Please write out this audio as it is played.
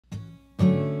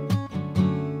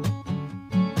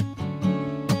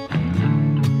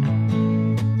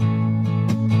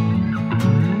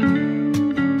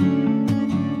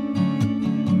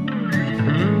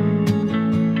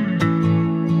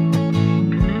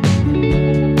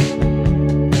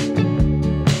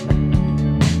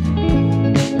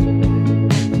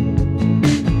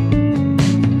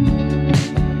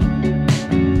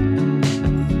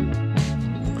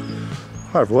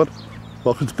Hi everyone,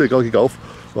 welcome to Big OGGIE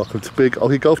Golf, welcome to Big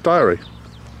OGGIE Golf Diary.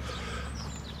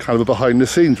 Kind of a behind the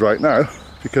scenes right now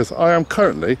because I am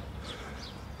currently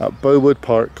at Bowood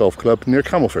Park Golf Club near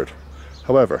Camelford.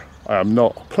 However, I am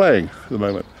not playing at the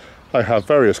moment. I have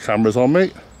various cameras on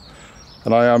me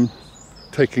and I am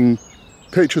taking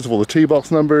pictures of all the tee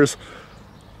box numbers,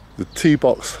 the tee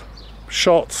box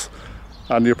shots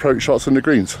and the approach shots and the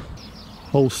greens.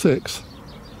 Hole 6,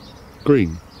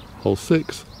 green. Hole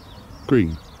 6,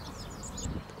 green.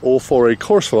 All for a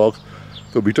course vlog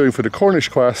that we'll be doing for the Cornish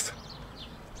Quest.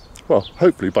 Well,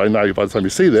 hopefully by now, by the time you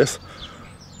see this,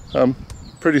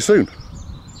 pretty soon.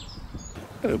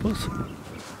 Hello, boss.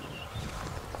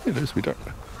 Hello, sweetheart.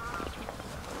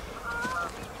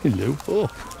 Hello. Oh.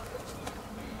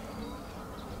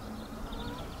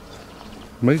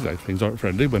 Amazing how things aren't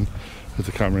friendly when there's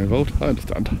a camera involved. I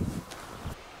understand.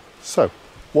 So,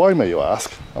 why, may you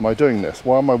ask, am I doing this?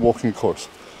 Why am I walking a course,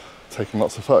 taking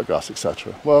lots of photographs,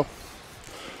 etc.? Well,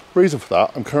 reason for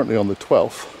that, I'm currently on the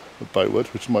 12th at Bowood,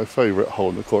 which is my favourite hole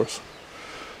in the course.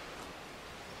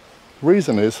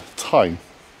 Reason is time.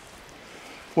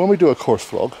 When we do a course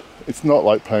vlog, it's not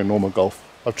like playing normal golf.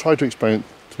 I've tried to explain it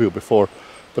to people before,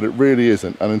 but it really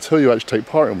isn't. And until you actually take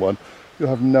part in one, you'll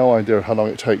have no idea how long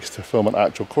it takes to film an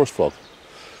actual course vlog.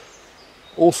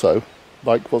 Also,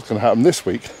 like what's going to happen this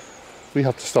week, we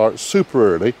have to start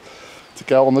super early to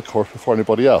get on the course before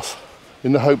anybody else,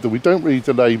 in the hope that we don't really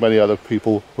delay many other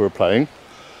people who are playing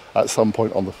at some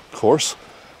point on the course,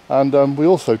 and we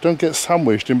also don't get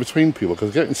sandwiched in between people,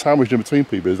 because getting sandwiched in between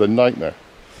people is a nightmare.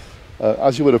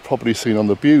 As you would have probably seen on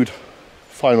the Bude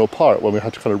final part when we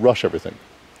had to kind of rush everything.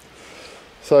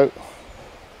 So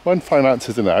when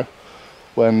finances are now,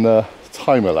 when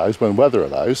time allows, when weather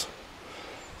allows,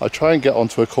 I try and get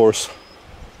onto a course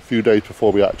a few days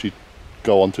before we actually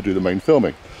go on to do the main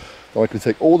filming. Then I can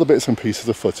take all the bits and pieces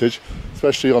of footage,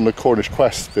 especially on the Cornish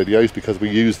Quest videos, because we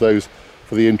use those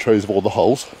for the intros of all the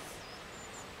holes.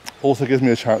 Also gives me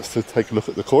a chance to take a look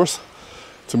at the course,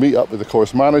 to meet up with the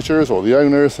course managers or the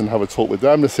owners and have a talk with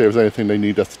them to see if there's anything they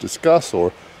need us to discuss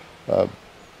or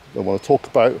they want to talk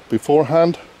about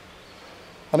beforehand.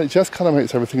 And it just kind of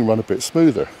makes everything run a bit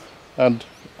smoother. And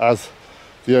as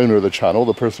the owner of the channel,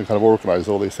 the person who kind of organises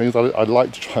all these things, I'd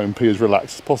like to try and be as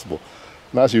relaxed as possible.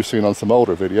 And as you've seen on some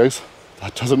older videos,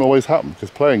 that doesn't always happen, because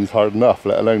playing is hard enough,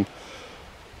 let alone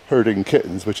herding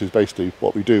kittens, which is basically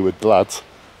what we do with the lads,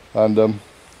 and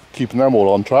keeping them all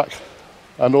on track,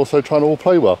 and also trying to all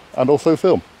play well, and also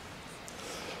film.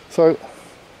 So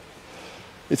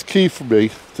it's key for me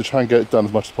to try and get it done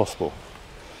as much as possible.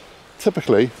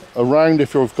 Typically, around,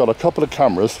 if you've got a couple of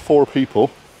cameras, 4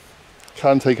 people,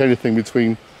 can take anything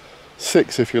between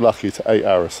 6, if you're lucky, to 8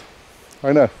 hours.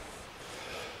 I know.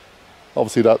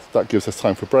 Obviously that gives us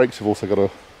time for breaks. You've also got to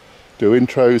do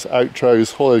intros,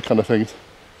 outros, all those kind of things.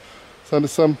 So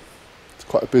it's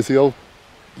quite a busy old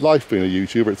life being a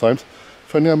YouTuber at times.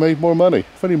 If only I made more money.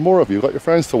 If only more of you got your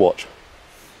friends to watch.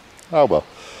 Ah well.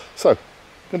 So, I'm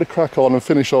going to crack on and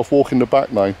finish off walking the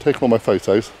back 9, taking all my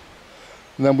photos.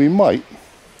 And then we might,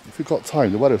 if we've got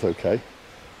time, the weather's okay,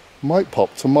 might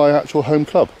pop to my actual home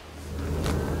club.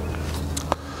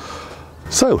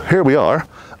 So here we are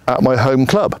at my home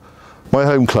club. My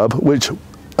home club, which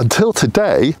until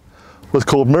today was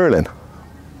called Merlin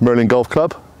Golf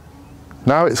Club.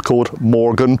 Now it's called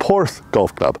Morgan Porth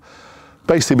Golf Club.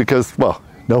 Basically because, well,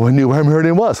 no one knew where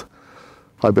Merlin was,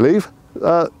 I believe.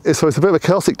 So it's a bit of a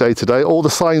chaotic day today. All the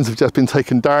signs have just been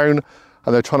taken down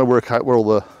and they're trying to work out where all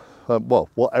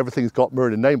the, everything's got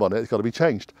Merlin name on it, it's got to be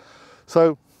changed.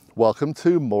 So, welcome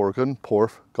to Morgan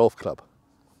Porth Golf Club.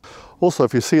 Also,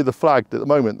 if you see the flag at the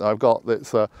moment that I've got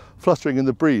that's flustering in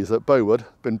the breeze at Bowood,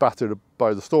 been battered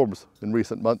by the storms in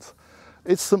recent months,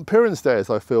 it's St. Piran's Day as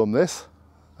I film this,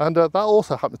 and that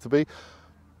also happens to be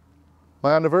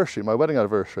my anniversary, my wedding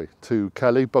anniversary to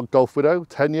Kelly, Bug Golf Widow,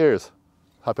 10 years.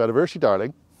 Happy anniversary,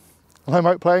 darling. And I'm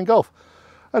out playing golf,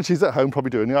 and she's at home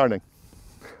probably doing the ironing.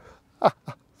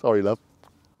 Sorry, love.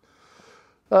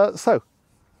 So,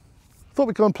 thought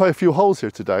we'd go and play a few holes here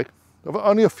today.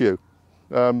 Only a few,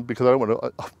 because I don't want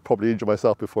to probably injure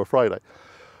myself before Friday.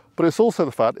 But it's also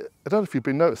the fact, I don't know if you've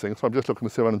been noticing, so I'm just looking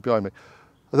to see around behind me.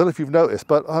 I don't know if you've noticed,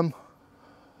 but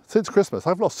since Christmas,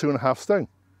 I've lost 2.5 stone.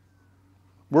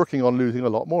 Working on losing a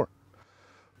lot more.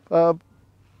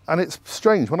 And it's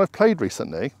strange, when I've played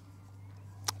recently,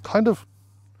 kind of,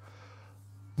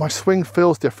 my swing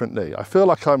feels differently. I feel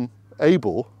like I'm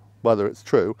able, whether it's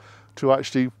true, to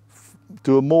actually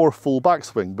do a more full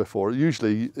backswing before.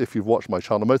 Usually, if you've watched my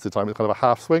channel, most of the time it's kind of a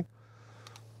half swing.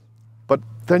 But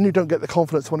then you don't get the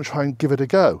confidence to want to try and give it a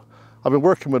go. I've been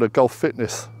working with a golf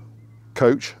fitness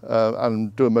coach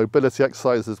and doing mobility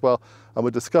exercises as well. And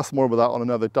we'll discuss more about that on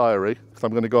another diary, because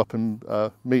I'm going to go up and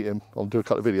meet him. I'll do a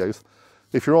couple of videos.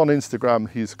 If you're on Instagram,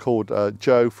 he's called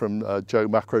Joe from Joe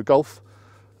Macro Golf.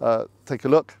 Take a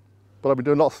look. But I've been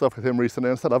doing lots of stuff with him recently.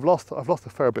 And I said I've lost a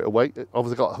fair bit of weight.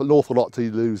 Obviously got an awful lot to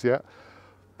lose yet.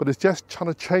 But it's just kind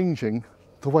of changing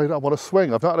the way that I want to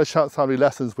swing. I've not had a chance to have any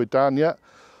lessons with Dan yet,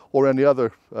 or any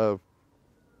other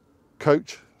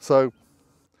coach. So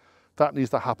that needs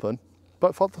to happen.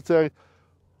 But for today,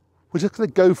 we're just going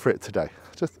to go for it today.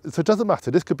 So it doesn't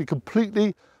matter. This could be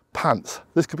completely pants.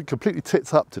 This could be completely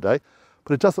tits up today,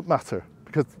 but it doesn't matter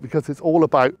because it's all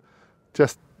about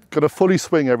just going to fully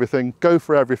swing everything, go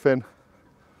for everything,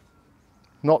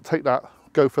 not take that,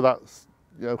 go for that,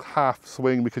 you know, half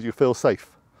swing because you feel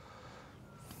safe.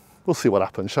 We'll see what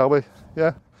happens, shall we?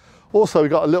 Yeah. Also, we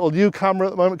got a little new camera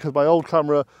at the moment because my old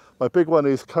camera, my big one,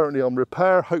 is currently on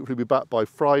repair. Hopefully be back by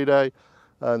Friday.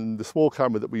 And the small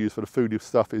camera that we use for the foodie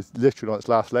stuff is literally on its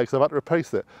last legs. So I've had to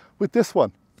replace it with this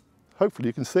one. Hopefully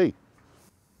you can see.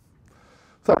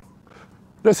 So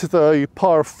this is a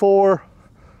par 4.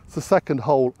 It's the second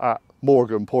hole at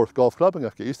Morgan Porth Golf Club. I'm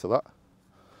going to get used to that.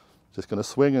 Just going to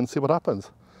swing and see what happens.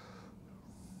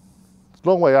 It's a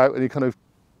long way out, and you kind of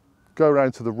go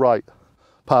around to the right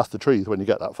past the trees when you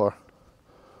get that far,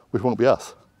 which won't be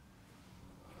us.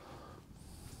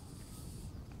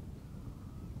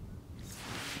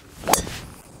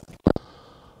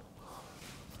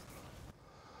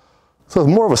 So it's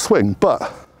more of a swing,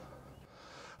 but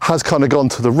has kind of gone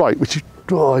to the right, which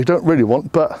I don't really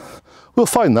want, but we'll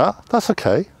find that. That's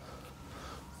okay.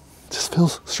 Just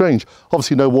feels strange.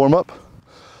 Obviously no warm up,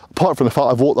 apart from the fact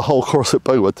I've walked the whole course at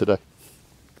Bowwood today.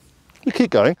 We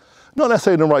keep going, not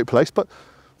necessarily in the right place, but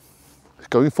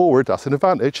going forward, that's an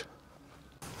advantage.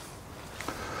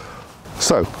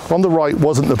 So on the right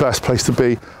wasn't the best place to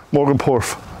be. Morgan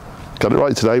Porth, got it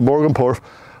right today. Morgan Porth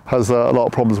has a lot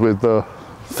of problems with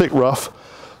thick rough,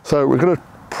 so we're going to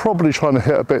probably try and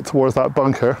hit a bit towards that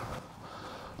bunker.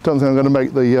 Don't think I'm going to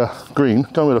make the green,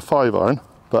 going with a 5-iron,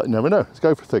 but you never know. Let's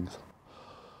go for things.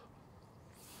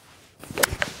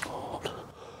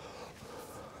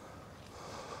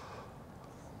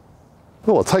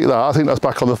 Oh, I'll take that. I think that's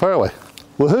back on the fairway.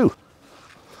 Woohoo!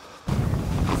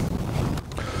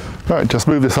 Right, just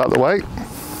move this out of the way.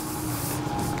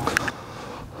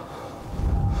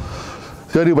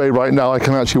 The only way right now I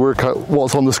can actually work out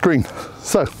what's on the screen.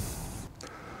 So,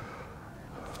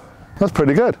 that's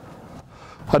pretty good.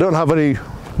 I don't have any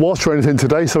wash or anything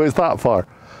today, so it's that far.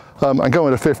 I'm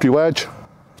going with a 50 wedge,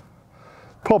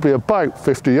 probably about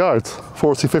 50 yards,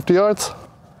 40, 50 yards.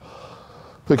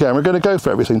 Again, we're going to go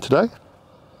for everything today.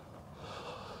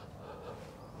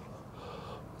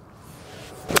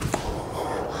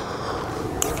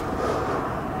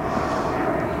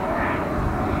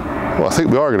 Well, I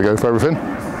think we are going to go for everything.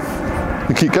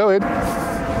 We keep going.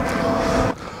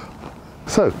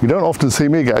 So, you don't often see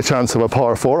me get a chance of a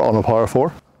par 4 on a par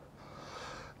 4.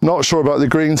 Not sure about the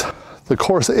greens. The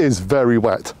course is very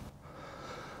wet.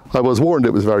 I was warned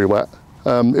it was very wet.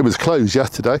 It was closed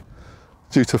yesterday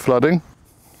due to flooding.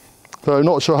 So I'm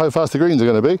not sure how fast the greens are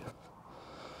going to be.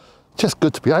 Just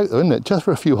good to be out though, isn't it? Just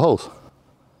for a few holes.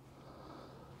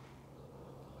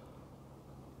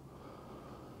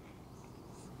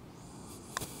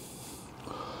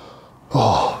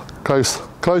 Oh,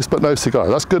 close but no cigar.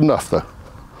 That's good enough though.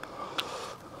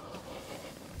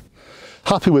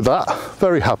 Happy with that,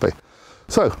 very happy.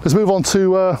 So let's move on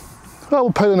to, well,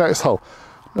 we'll play the next hole.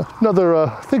 Another,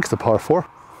 I think it's a par 4.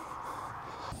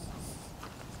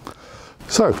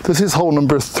 So this is hole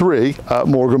number 3 at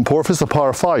Morgan Porth. It's a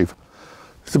par 5.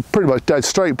 It's a pretty much dead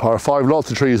straight par 5,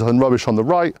 lots of trees and rubbish on the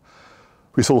right.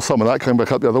 We saw some of that coming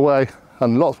back up the other way,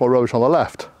 and lots more rubbish on the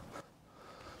left.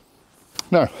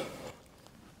 Now,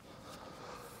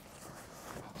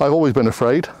 I've always been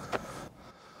afraid.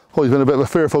 Always been a bit of a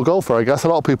fearful golfer, I guess. A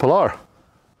lot of people are.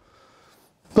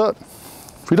 But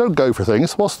if you don't go for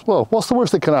things, what's the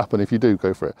worst that can happen if you do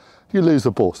go for it? You lose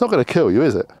the ball. It's not going to kill you,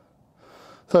 is it?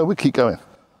 So we keep going.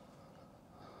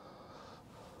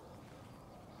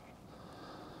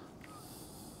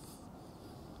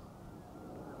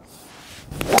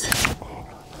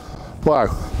 Wow.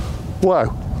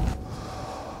 Wow.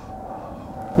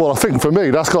 Well, I think for me,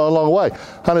 that's gone a long way.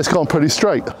 And it's gone pretty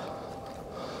straight.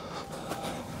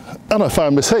 And I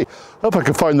found Miss He. Hope I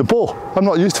can find the ball. I'm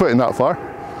not used to hitting that far.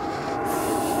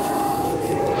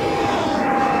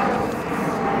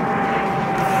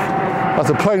 As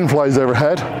a plane flies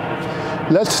overhead,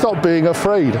 let's stop being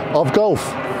afraid of golf.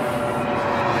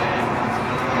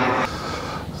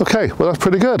 Okay, well that's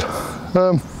pretty good.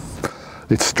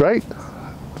 It's straight.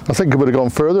 I think it would have gone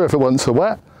further if it wasn't so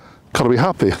wet. Gotta be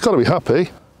happy, gotta be happy.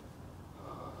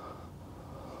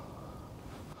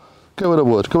 Go with a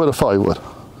wood, go with a 5 wood.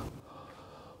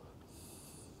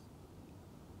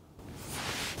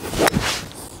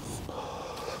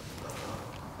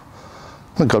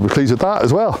 I've got to be pleased with that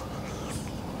as well.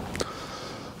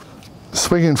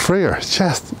 Swinging freer,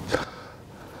 just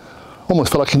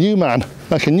almost feel like a new man,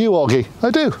 like a new Oggie. I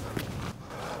do.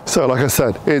 So like I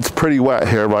said, it's pretty wet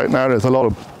here right now. There's a lot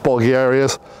of boggy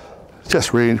areas.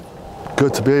 Just really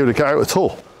good to be able to get out at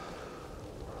all.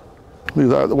 Move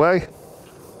that out of the way.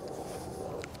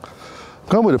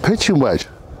 Going with a pitching wedge.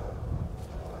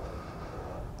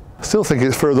 Still think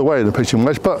it's further away than a pitching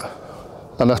wedge, but,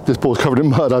 and this ball's covered in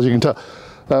mud, as you can tell.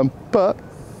 But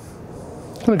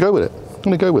I'm gonna go with it. I'm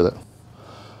gonna go with it.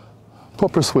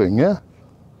 Proper swing, yeah?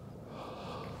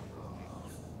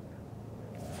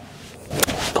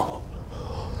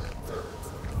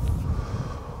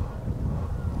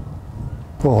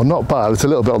 Well, not bad. It's a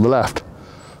little bit on the left,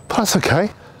 but that's okay.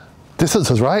 Distance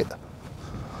was right.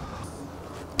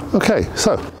 Okay,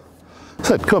 so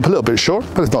come up a little bit short,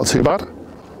 but it's not too bad.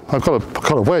 I've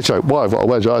got a wedge out. Why I've got a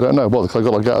wedge out, I don't know. Well, because I've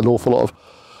got to get an awful lot of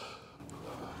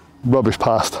rubbish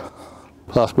past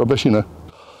rubbish, you know.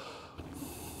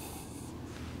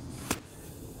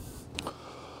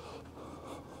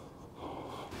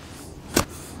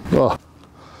 Oh,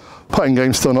 putting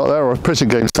game's still not there, or pitching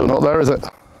game's still not there, is it?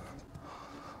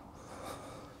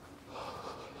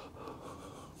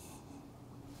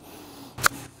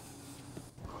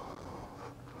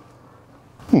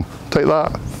 Take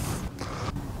that.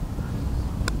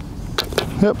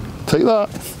 Yep, take that.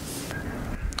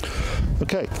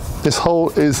 Okay, this hole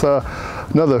is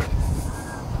another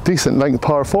decent length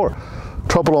par 4.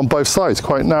 Trouble on both sides,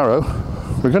 quite narrow.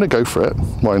 We're going to go for it.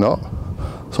 Why not?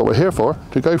 That's what we're here for,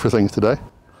 to go for things today.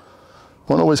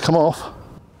 Won't always come off.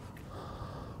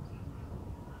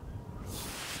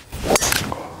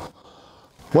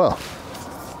 Well,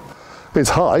 it's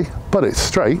high, but it's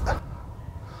straight.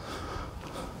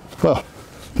 Well,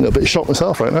 a little bit shocked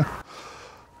myself right now.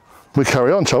 We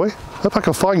carry on, shall we? Hope I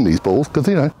can find these balls, because,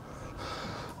 you know.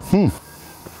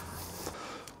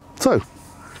 So,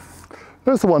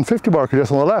 there's the 150 marker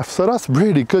just on the left, so that's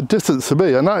really good distance to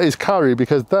me, and that is carry,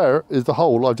 because there is the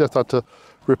hole I've just had to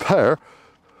repair,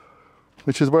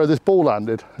 which is where this ball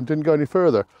landed and didn't go any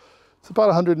further. It's about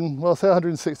 100, well, say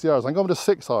 160 yards. I'm going with a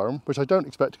 6 iron, which I don't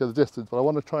expect to go the distance, but I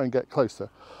want to try and get closer,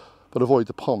 but avoid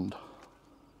the pond.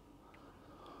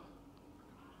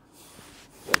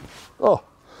 Oh,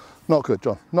 not good,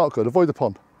 John, not good. Avoid the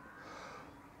pond.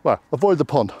 Well, avoid the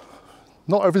pond.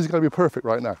 Not everything's going to be perfect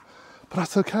right now, but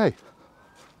that's okay.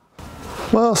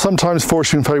 Well, sometimes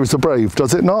fortune favours the brave,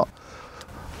 does it not?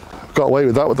 Got away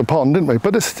with that with the pond, didn't we?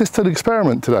 But it's just an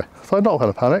experiment today, so I'm not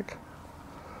going to panic.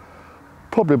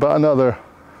 Probably about another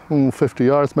 50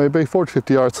 yards maybe, 40,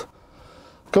 50 yards.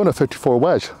 Going to 54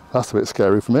 wedge, that's a bit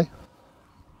scary for me.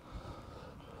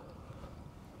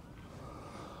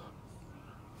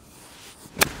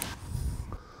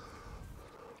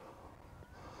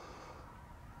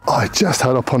 I just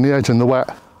had up on the edge in the wet.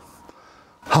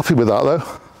 Happy with that though.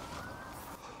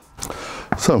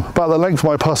 So, about the length of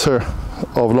my putter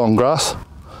of long grass.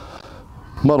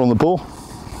 Mud on the ball.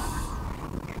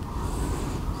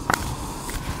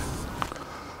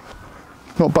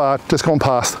 Not bad, just gone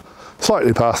past.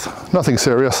 Slightly past, nothing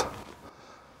serious.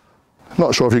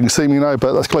 Not sure if you can see me now,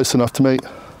 but that's close enough to me.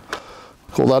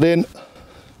 Call that in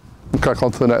and crack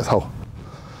on to the next hole.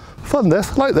 Fun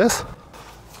this, like this.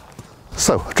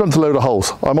 So, I've jumped a load of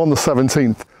holes. I'm on the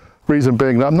 17th, reason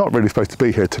being that I'm not really supposed to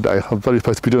be here today. I'm really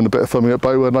supposed to be doing a bit of filming at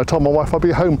Bowen, and I told my wife I'd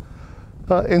be home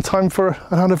in time for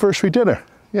an anniversary dinner.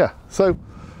 Yeah, so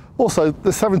also the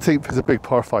 17th is a big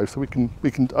par 5, so we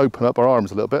can open up our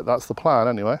arms a little bit. That's the plan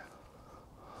anyway.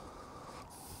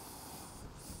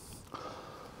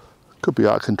 Could be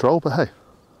out of control, but hey.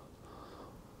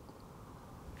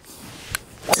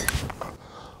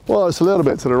 Well, it's a little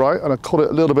bit to the right, and I caught it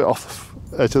a little bit off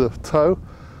the edge of the toe,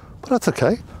 but that's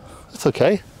okay. That's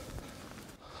okay.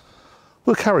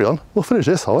 We'll carry on. We'll finish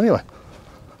this hole anyway.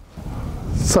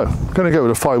 So, I'm going to go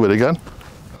with a 5 wood again.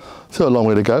 Still a long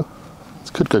way to go.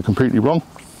 This could go completely wrong.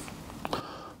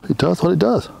 It does what it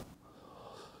does.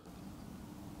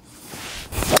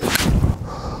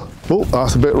 Oh,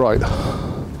 that's a bit right.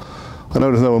 I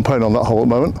know there's no one playing on that hole at the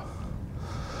moment,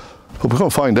 but we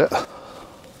can't find it.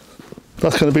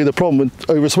 That's going to be the problem with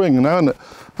overswinging now, isn't it?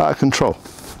 Out of control.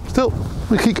 Still,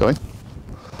 we keep going.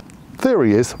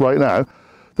 Theory is, right now,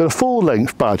 that a full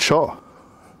length bad shot,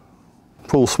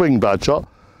 full swing bad shot,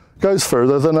 goes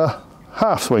further than a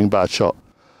half swing bad shot.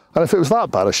 And if it was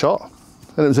that bad a shot,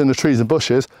 and it was in the trees and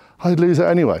bushes, I'd lose it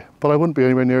anyway, but I wouldn't be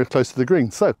anywhere near close to the green.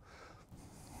 So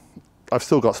I've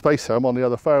still got space here. I'm on the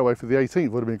other fairway for the 18th.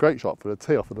 Would have been a great shot for the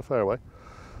tee off of the fairway.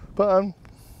 But you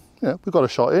know, we've got a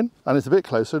shot in, and it's a bit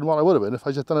closer than what I would have been if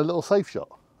I just done a little safe shot.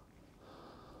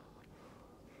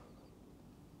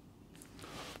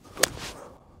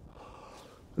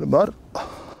 In the mud.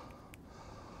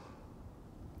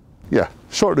 Yeah,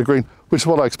 short of the green, which is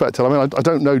what I expected. I mean, I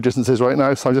don't know distances right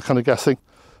now, so I'm just kind of guessing.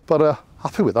 But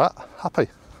happy with that, happy.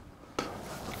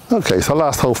 Okay, so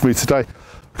last hole for me today.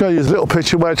 I'm going to use a little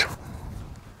pitching wedge.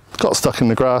 Got stuck in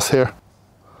the grass here.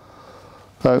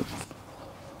 So,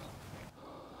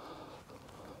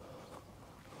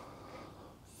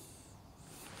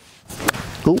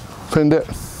 oh, pinned it.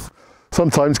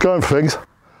 Sometimes going for things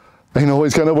ain't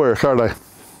always going to work, are they?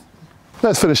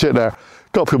 Let's finish it there.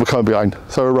 Got people coming behind,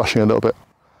 so we're rushing a little bit.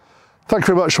 Thank you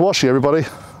very much for watching, everybody.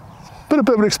 Been a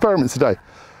bit of an experiment today.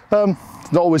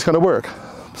 It's not always going to work.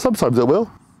 Sometimes it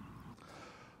will.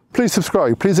 Please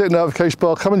subscribe. Please hit the notification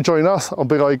bell. Come and join us on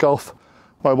Big Eye Golf.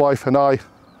 My wife and I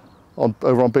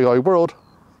over on Big Eye World.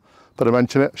 Better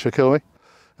mention it. She'll kill me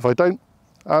if I don't.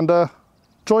 And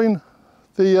join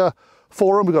the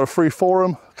forum. We've got a free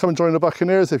forum. Come and join the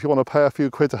Buccaneers if you want to pay a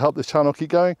few quid to help this channel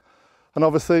keep going. And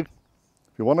obviously,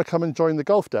 if you want to come and join the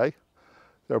golf day,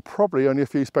 there are probably only a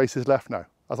few spaces left now.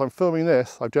 As I'm filming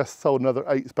this, I've just sold another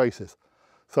 8 spaces.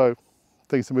 So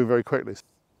things are moving very quickly.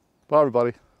 Bye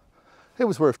everybody. It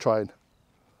was worth trying.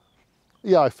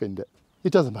 Yeah, I finned it.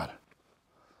 It doesn't matter.